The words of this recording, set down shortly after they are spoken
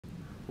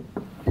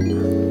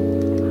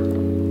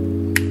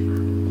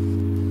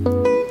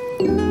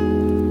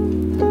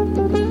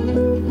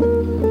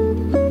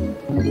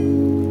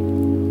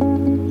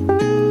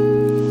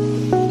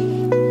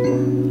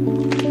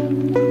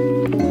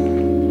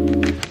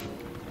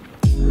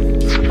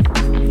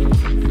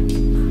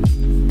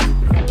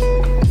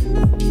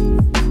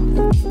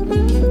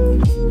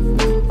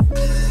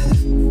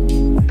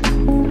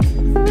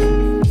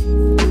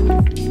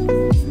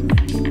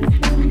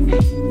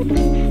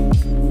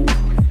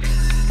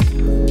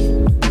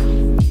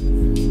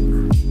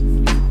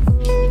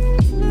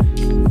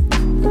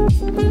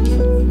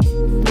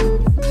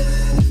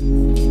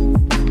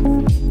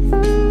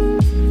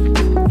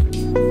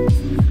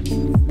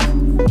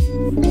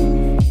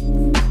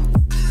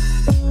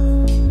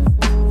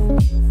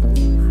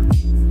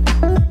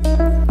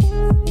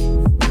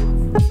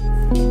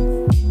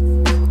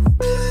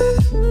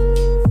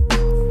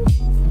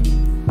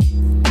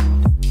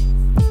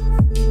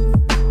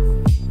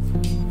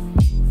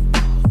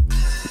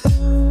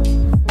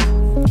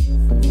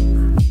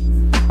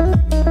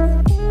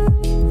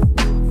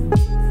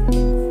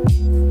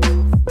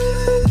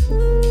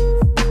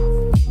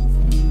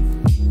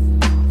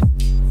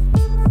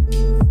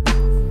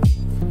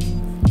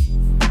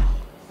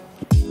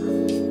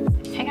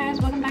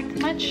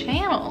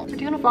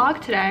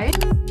Vlog today.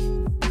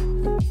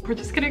 We're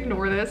just gonna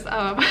ignore this.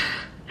 I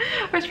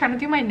was trying to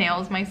do my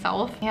nails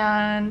myself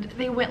and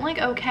they went like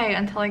okay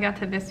until I got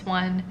to this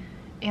one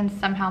and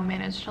somehow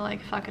managed to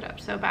like fuck it up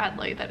so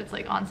badly that it's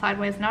like on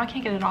sideways. Now I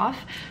can't get it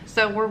off,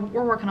 so we're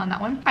working on that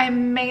one.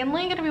 I'm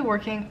mainly gonna be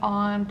working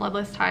on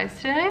Bloodless Ties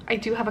today. I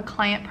do have a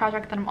client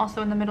project that I'm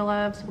also in the middle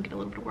of, so we'll get a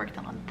little bit of work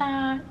done on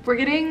that. We're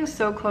getting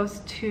so close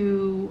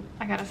to,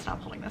 I gotta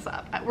stop holding this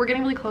up. We're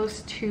getting really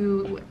close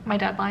to my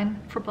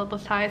deadline for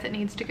Bloodless Ties. It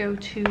needs to go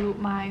to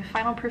my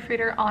final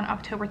proofreader on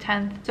October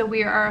 10th. So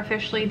we are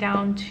officially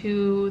down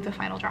to the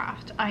final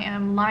draft. I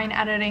am line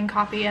editing,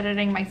 copy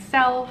editing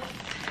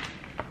myself.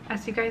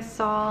 As you guys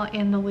saw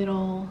in the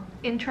little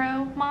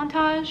intro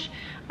montage,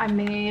 I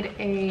made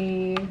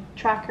a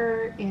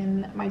tracker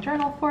in my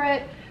journal for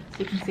it. So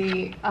you can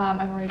see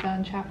I've already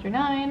done chapter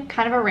 9,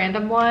 kind of a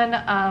random one.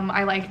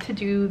 I like to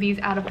do these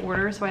out of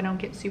order so I don't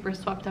get super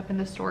swept up in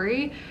the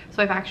story.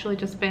 So I've actually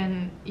just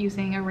been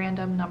using a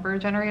random number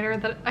generator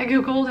that I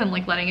googled and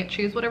like letting it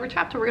choose whatever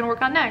chapter we're gonna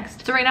work on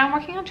next. So right now I'm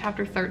working on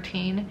chapter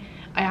 13.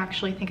 I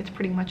actually think it's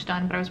pretty much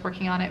done, but I was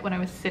working on it when I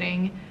was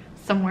sitting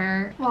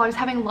somewhere while I was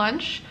having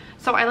lunch.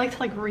 So I like to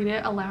like read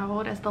it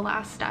aloud as the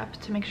last step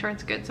to make sure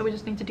it's good. So we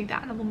just need to do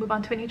that and then we'll move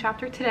on to a new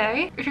chapter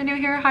today. If you're new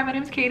here, hi, my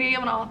name's Katie.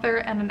 I'm an author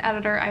and an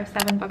editor. I have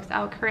 7 books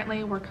out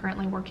currently. We're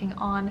currently working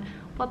on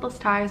Bloodless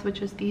Ties,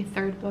 which is the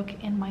 3rd book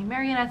in my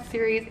Marionette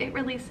series. It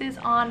releases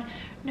on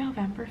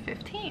November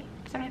 15th.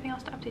 Is there anything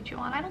else to update you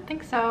on? I don't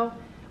think so.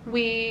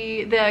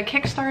 The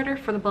Kickstarter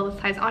for the Bloodless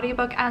Ties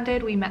audiobook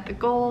ended. We met the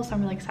goal, so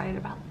I'm really excited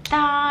about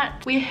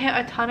that. We hit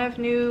a ton of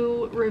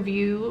new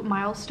review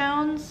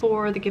milestones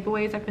for the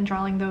giveaways. I've been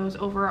drawing those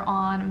over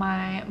on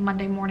my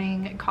Monday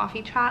morning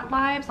coffee chat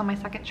lives on my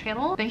 2nd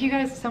channel. Thank you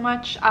guys so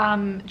much.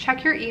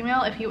 Check your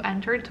email if you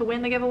entered to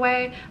win the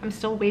giveaway. I'm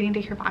still waiting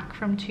to hear back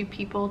from 2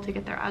 people to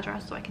get their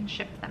address so I can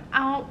ship them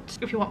out.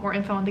 If you want more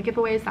info on the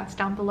giveaways, that's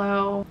down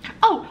below.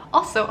 Oh,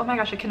 also, oh my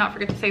gosh, I cannot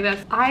forget to say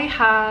this. I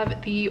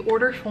have the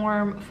order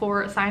form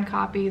for signed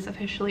copies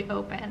officially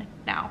open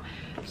now.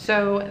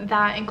 So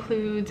that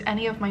includes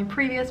any of my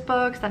previous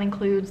books. That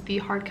includes the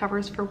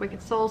hardcovers for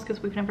Wicked Souls,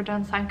 because we've never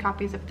done signed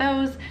copies of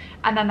those.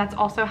 And then that's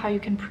also how you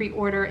can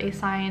pre-order a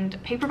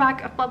signed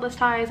paperback of Bloodless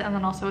Ties and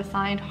then also a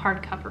signed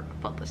hardcover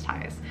of Bloodless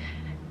Ties.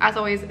 As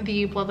always,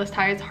 the Bloodless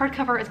Ties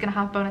hardcover is going to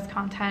have bonus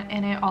content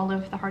in it. All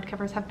of the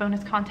hardcovers have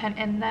bonus content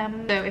in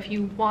them. So if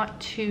you want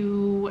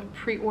to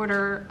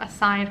pre-order a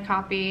signed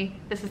copy,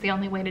 this is the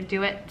only way to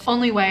do it.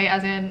 Only way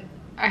as in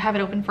I have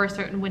it open for a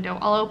certain window.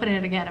 I'll open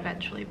it again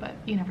eventually, but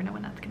you never know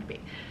when that's going to be.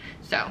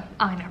 So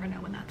I never know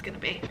when that's going to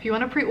be. If you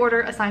want to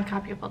pre-order a signed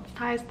copy of Bloodless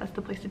Ties, that's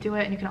the place to do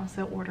it. And you can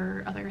also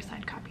order other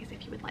signed copies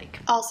if you would like.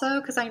 Also,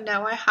 because I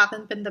know I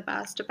haven't been the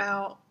best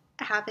about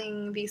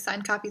having these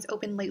signed copies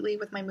open lately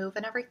with my move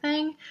and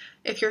everything.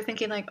 If you're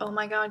thinking like, oh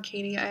my god,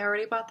 Katie, I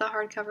already bought the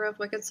hardcover of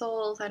Wicked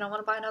Souls, I don't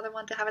want to buy another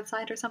one to have it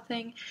signed or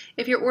something.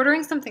 If you're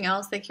ordering something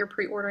else, like you're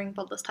pre-ordering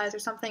Bloodless Ties or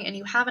something, and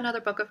you have another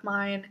book of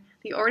mine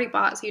that you already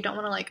bought, so you don't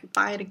want to like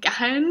buy it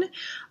again,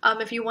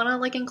 if you want to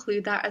like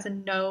include that as a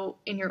note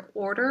in your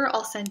order,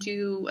 I'll send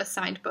you a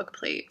signed book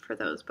plate for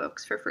those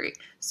books for free.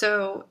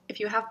 So if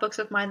you have books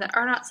of mine that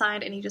are not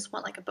signed and you just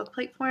want like a book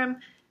plate for them,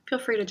 feel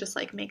free to just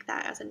like make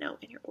that as a note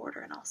in your order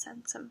and I'll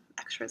send some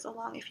extras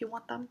along if you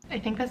want them. I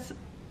think that's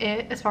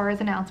it as far as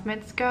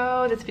announcements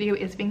go. This video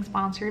is being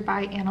sponsored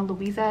by Ana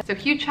Luisa, so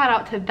huge shout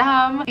out to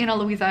them. Ana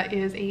Luisa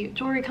is a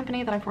jewelry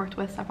company that I've worked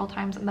with several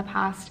times in the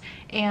past,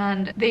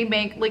 and they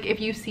make, like, if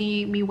you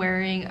see me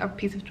wearing a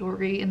piece of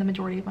jewelry in the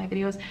majority of my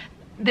videos,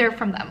 they're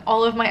from them.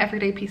 All of my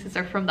everyday pieces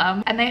are from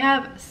them. And they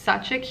have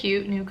such a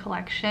cute new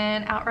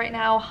collection out right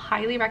now.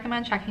 Highly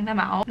recommend checking them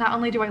out. Not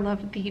only do I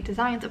love the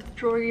designs of the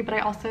jewelry, but I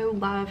also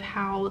love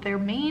how their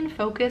main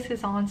focus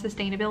is on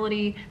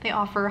sustainability. They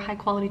offer high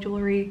quality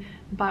jewelry,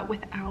 but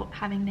without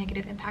having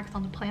negative impacts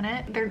on the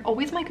planet. They're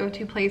always my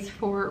go-to place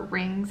for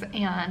rings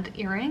and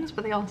earrings,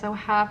 but they also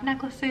have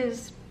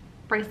necklaces,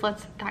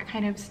 bracelets, that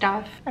kind of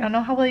stuff. I don't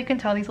know how well you can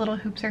tell these little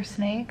hoops are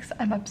snakes.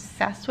 I'm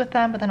obsessed with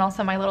them, but then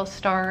also my little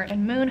star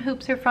and moon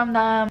hoops are from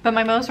them. But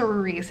my most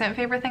recent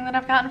favorite thing that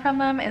I've gotten from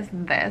them is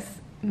this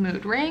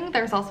mood ring.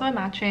 There's also a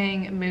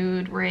matching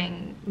mood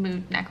ring,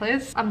 mood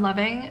necklace. I'm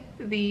loving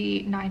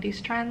the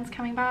 90s trends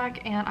coming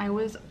back, and I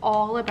was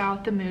all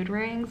about the mood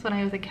rings when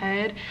I was a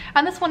kid.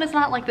 And this one is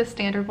not like the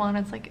standard one.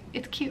 It's like,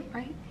 it's cute,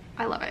 right?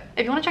 I love it.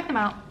 If you want to check them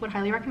out, would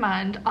highly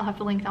recommend. I'll have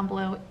the link down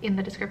below in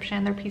the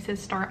description. Their pieces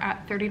start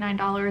at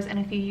 $39, and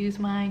if you use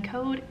my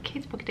code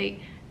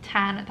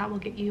Katesbookdate10, that will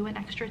get you an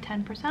extra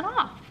 10%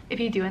 off.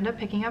 If you do end up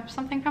picking up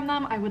something from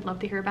them, I would love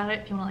to hear about it.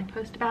 If you want to like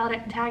post about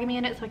it and tag me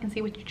in it so I can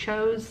see what you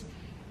chose.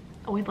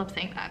 Always love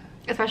seeing that,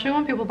 especially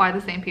when people buy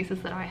the same pieces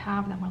that I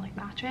have, then we're like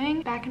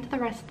matching. Back into the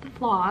rest of the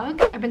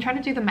vlog. I've been trying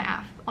to do the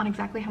math on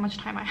exactly how much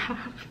time I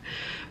have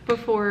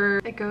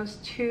before it goes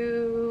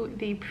to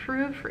the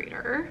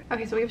proofreader.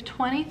 Okay, so we have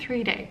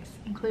 23 days,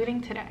 including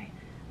today.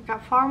 We've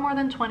got far more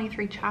than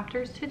 23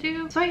 chapters to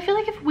do. So I feel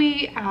like if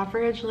we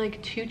average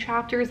like 2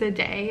 chapters a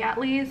day at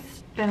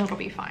least, then it'll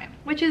be fine,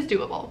 which is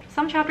doable.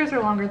 Some chapters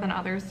are longer than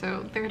others,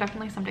 so there are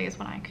definitely some days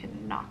when I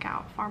can knock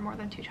out far more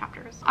than 2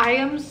 chapters. I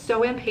am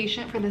so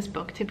impatient for this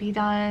book to be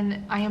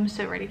done. I am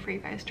so ready for you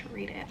guys to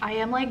read it. I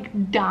am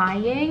like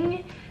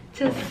dying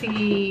to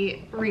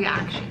see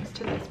reactions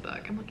to this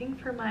book. I'm looking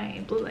for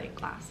my blue light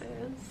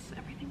glasses.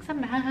 Everything's a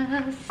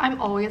mess. I'm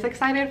always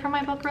excited for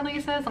my book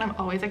releases, and I'm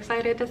always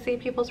excited to see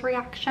people's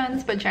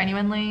reactions, but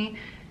genuinely,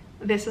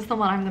 this is the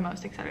one I'm the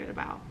most excited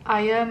about.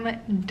 I am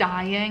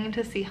dying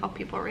to see how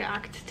people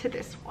react to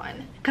this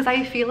one, because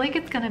I feel like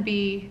it's gonna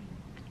be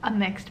a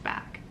mixed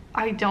bag.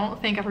 I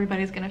don't think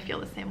everybody's gonna feel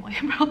the same way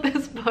about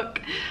this book.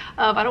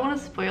 I don't want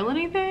to spoil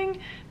anything,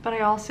 but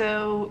I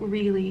also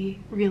really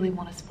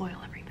want to spoil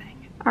everything.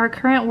 Our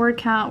current word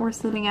count, we're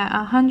sitting at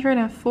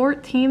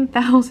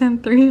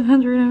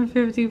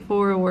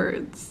 114,354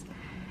 words.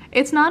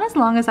 It's not as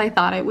long as I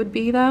thought it would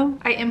be though.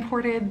 I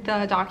imported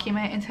the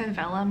document into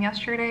Vellum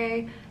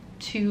yesterday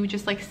to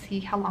just like see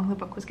how long the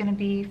book was going to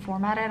be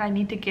formatted. I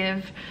need to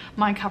give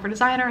my cover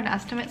designer an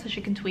estimate so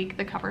she can tweak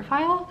the cover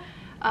file,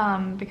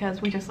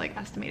 because we just like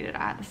estimated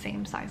at the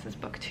same size as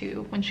book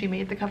 2 when she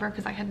made the cover,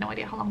 because I had no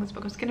idea how long this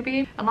book was going to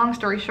be. And long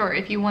story short,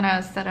 if you want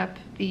to set up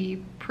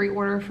the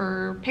pre-order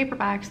for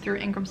paperbacks through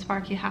Ingram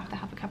Spark, you have to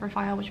have a cover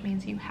file, which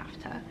means you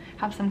have to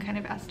have some kind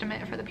of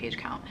estimate for the page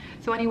count.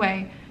 So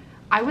anyway,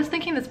 I was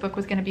thinking this book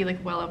was going to be like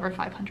well over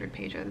 500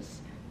 pages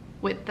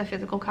with the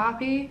physical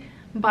copy,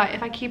 but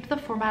if I keep the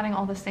formatting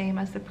all the same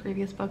as the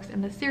previous books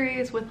in the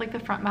series with like the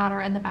front matter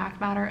and the back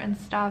matter and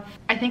stuff,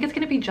 I think it's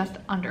going to be just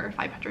under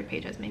 500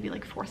 pages, maybe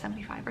like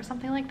 475 or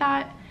something like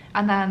that.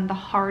 And then the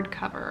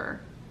hardcover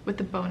with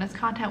the bonus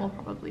content will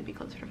probably be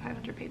closer to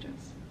 500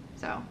 pages.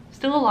 So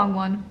still a long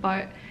one,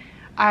 but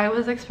I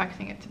was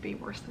expecting it to be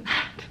worse than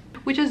that,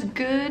 which is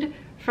good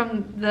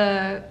from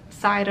the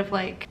side of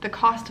like the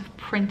cost of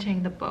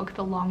printing the book.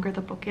 The longer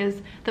the book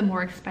is, the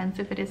more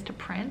expensive it is to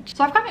print.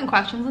 So I've gotten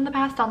questions in the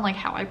past on like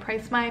how I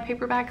price my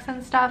paperbacks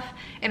and stuff,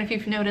 and if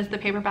you've noticed, the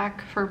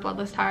paperback for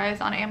Bloodless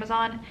Ties on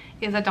Amazon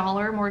is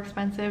 $1 more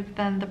expensive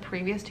than the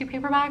previous 2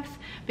 paperbacks,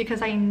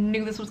 because I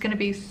knew this was going to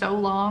be so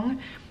long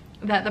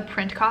that the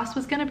print cost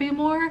was going to be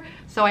more,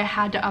 so I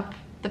had to up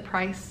the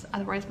price,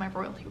 otherwise my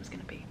royalty was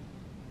going to be,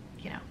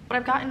 you know. But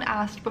I've gotten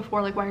asked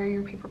before, like, why are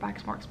your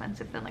paperbacks more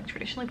expensive than like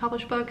traditionally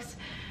published books?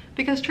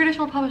 Because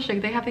traditional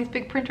publishing, they have these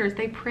big printers,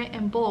 they print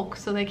in bulk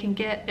so they can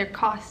get their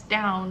costs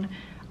down.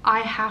 I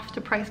have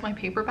to price my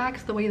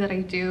paperbacks the way that I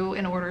do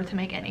in order to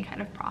make any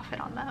kind of profit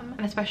on them.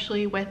 And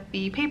especially with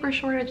the paper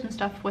shortage and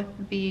stuff with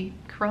the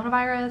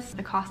coronavirus,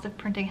 the cost of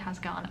printing has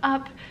gone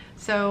up.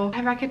 So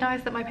I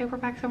recognize that my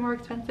paperbacks are more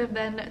expensive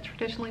than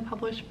traditionally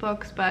published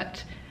books,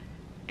 but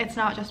it's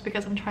not just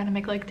because I'm trying to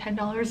make like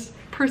 $10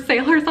 per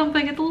sale or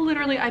something. It's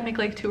literally, I make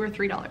like $2 or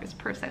 $3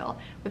 per sale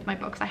with my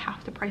books. I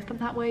have to price them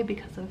that way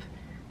because of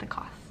the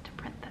cost to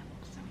print them.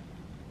 So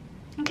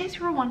in case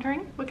you were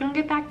wondering, we're gonna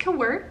get back to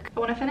work. I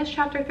want to finish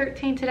chapter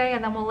 13 today,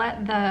 and then we'll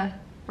let the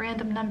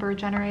random number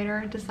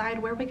generator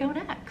decide where we go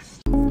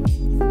next.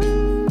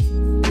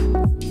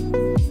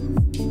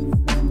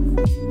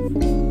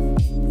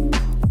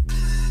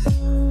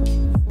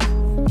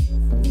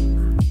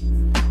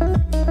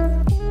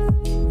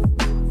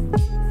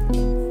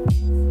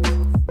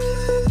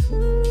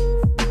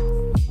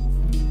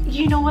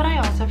 You know what I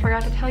also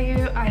forgot to tell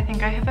you? I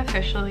think I have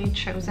officially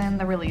chosen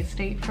the release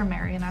date for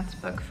Marionette's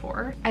book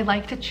 4. I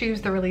like to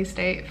choose the release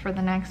date for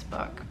the next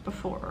book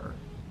before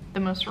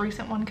the most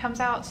recent one comes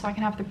out, so I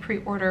can have the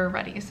pre-order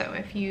ready. So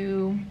if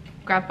you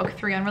grab book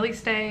 3 on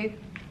release day,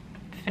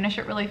 finish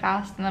it really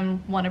fast, and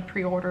then want to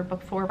pre-order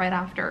book 4 right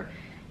after,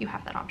 you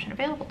have that option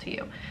available to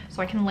you.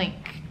 So I can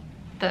link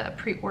the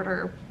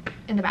pre-order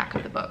in the back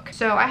of the book.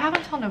 So I have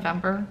until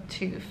November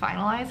to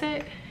finalize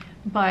it.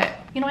 But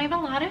you know, I have a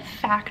lot of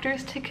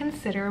factors to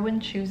consider when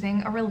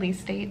choosing a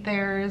release date.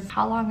 There's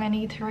how long I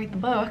need to write the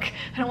book.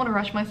 I don't want to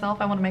rush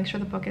myself. I want to make sure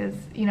the book is,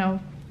 you know,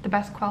 the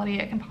best quality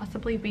it can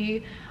possibly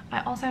be.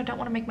 I also don't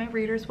want to make my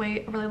readers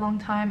wait a really long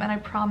time, and I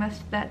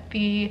promised that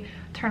the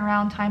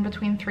turnaround time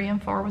between 3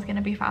 and 4 was going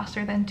to be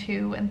faster than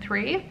 2 and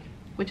 3,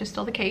 which is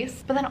still the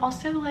case. But then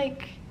also,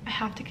 like, I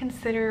have to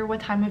consider what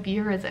time of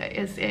year is it?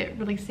 Is it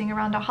releasing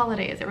around a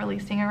holiday? Is it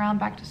releasing around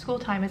back to school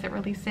time? Is it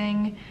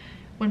releasing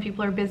when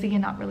people are busy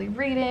and not really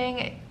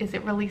reading? Is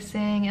it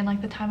releasing in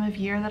like the time of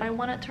year that I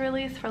want it to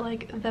release for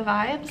like the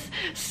vibes?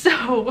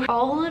 So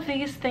all of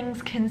these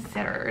things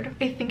considered,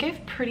 I think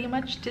I've pretty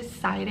much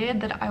decided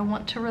that I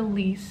want to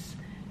release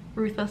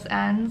Ruthless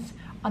Ends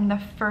on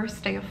the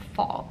first day of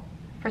fall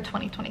for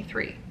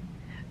 2023,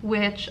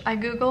 which I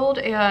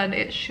googled, and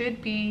it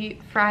should be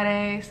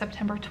Friday,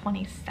 September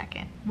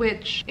 22nd,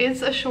 which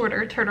is a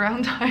shorter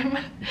turnaround time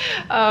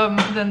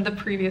than the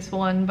previous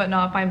one, but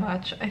not by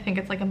much. I think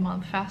it's like a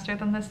month faster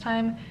than this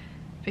time,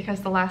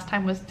 because the last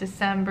time was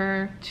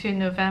December to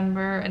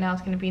November, and now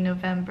it's going to be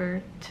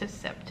November to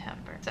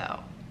September.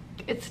 So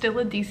it's still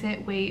a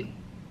decent wait,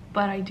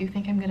 but I do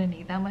think I'm gonna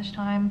need that much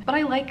time. But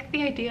I like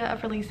the idea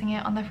of releasing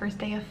it on the first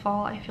day of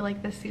fall. I feel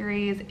like this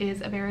series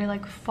is a very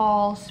like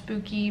fall,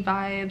 spooky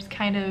vibes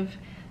kind of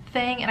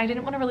thing, and I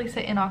didn't want to release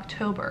it in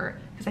October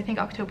because I think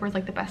October is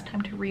like the best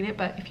time to read it.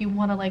 But if you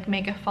want to like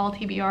make a fall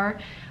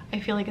TBR, I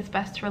feel like it's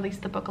best to release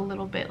the book a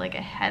little bit like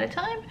ahead of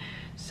time,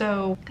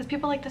 so because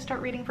people like to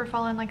start reading for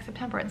fall in like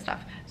September and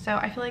stuff. So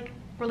I feel like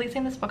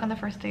releasing this book on the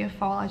first day of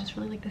fall, I just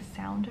really like the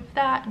sound of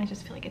that, and I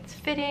just feel like it's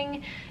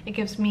fitting. It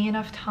gives me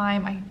enough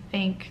time, I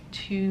think,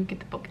 to get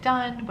the book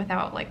done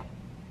without like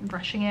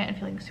rushing it and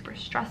feeling super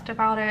stressed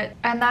about it.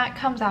 And that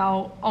comes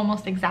out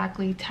almost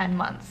exactly 10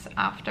 months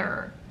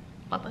after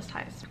Bloodless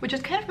Ties, which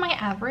is kind of my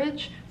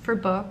average for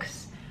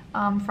books,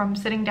 from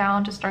sitting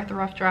down to start the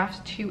rough drafts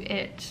to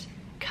it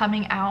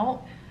coming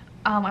out.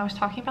 I was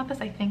talking about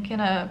this, I think, in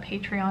a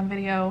Patreon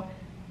video.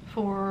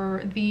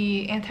 For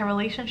the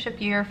anti-relationship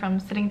year, from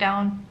sitting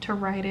down to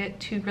write it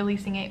to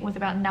releasing it was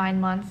about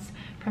 9 months.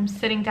 From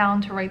sitting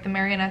down to write the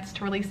marionettes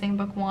to releasing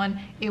book 1,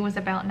 it was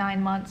about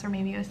 9 months, or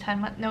maybe it was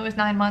 10 months. No, it was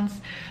 9 months.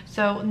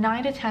 So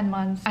 9 to 10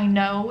 months I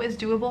know is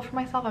doable for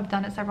myself. I've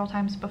done it several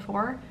times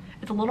before.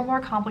 It's a little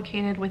more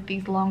complicated with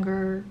these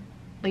longer,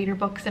 later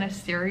books in a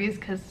series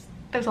because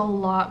there's a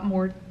lot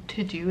more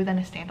to do than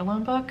a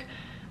standalone book.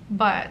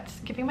 But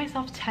giving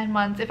myself 10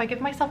 months, if I give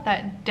myself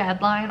that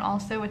deadline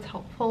also, it's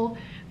helpful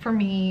for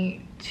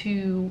me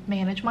to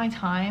manage my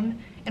time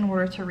in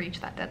order to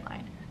reach that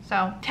deadline.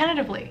 So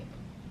tentatively,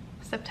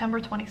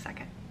 September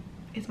 22nd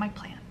is my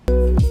plan.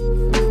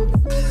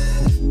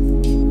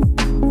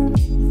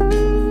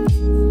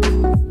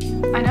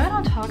 I know I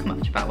don't talk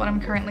much about what I'm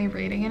currently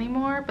reading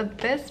anymore, but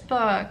this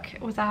book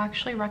was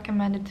actually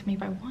recommended to me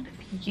by one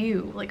of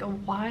you like a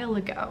while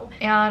ago,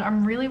 and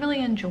I'm really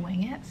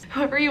enjoying it. So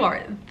whoever you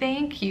are,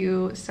 thank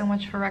you so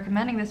much for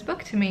recommending this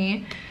book to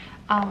me.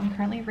 I'm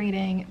currently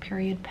reading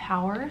Period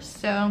Power,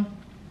 so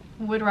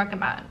would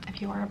recommend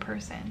if you are a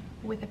person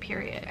with a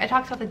period. It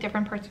talks about the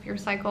different parts of your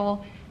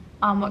cycle,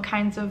 what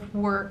kinds of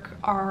work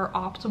are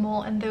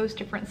optimal in those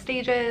different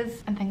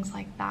stages and things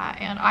like that.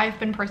 And I've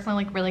been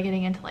personally like really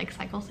getting into like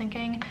cycle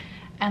syncing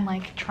and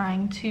like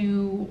trying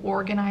to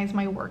organize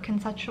my work in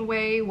such a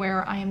way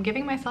where I am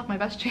giving myself my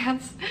best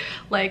chance.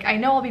 Like, I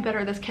know I'll be better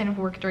at this kind of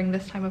work during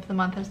this time of the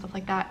month and stuff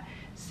like that.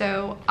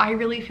 So I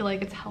really feel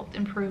like it's helped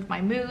improve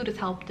my mood, it's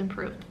helped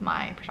improve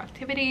my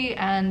productivity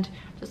and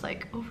just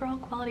like overall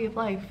quality of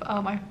life.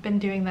 I've been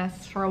doing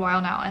this for a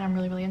while now and I'm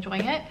really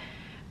enjoying it.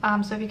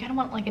 So if you kind of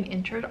want like an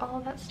intro to all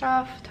of that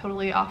stuff,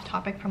 totally off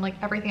topic from like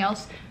everything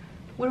else,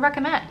 would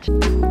recommend.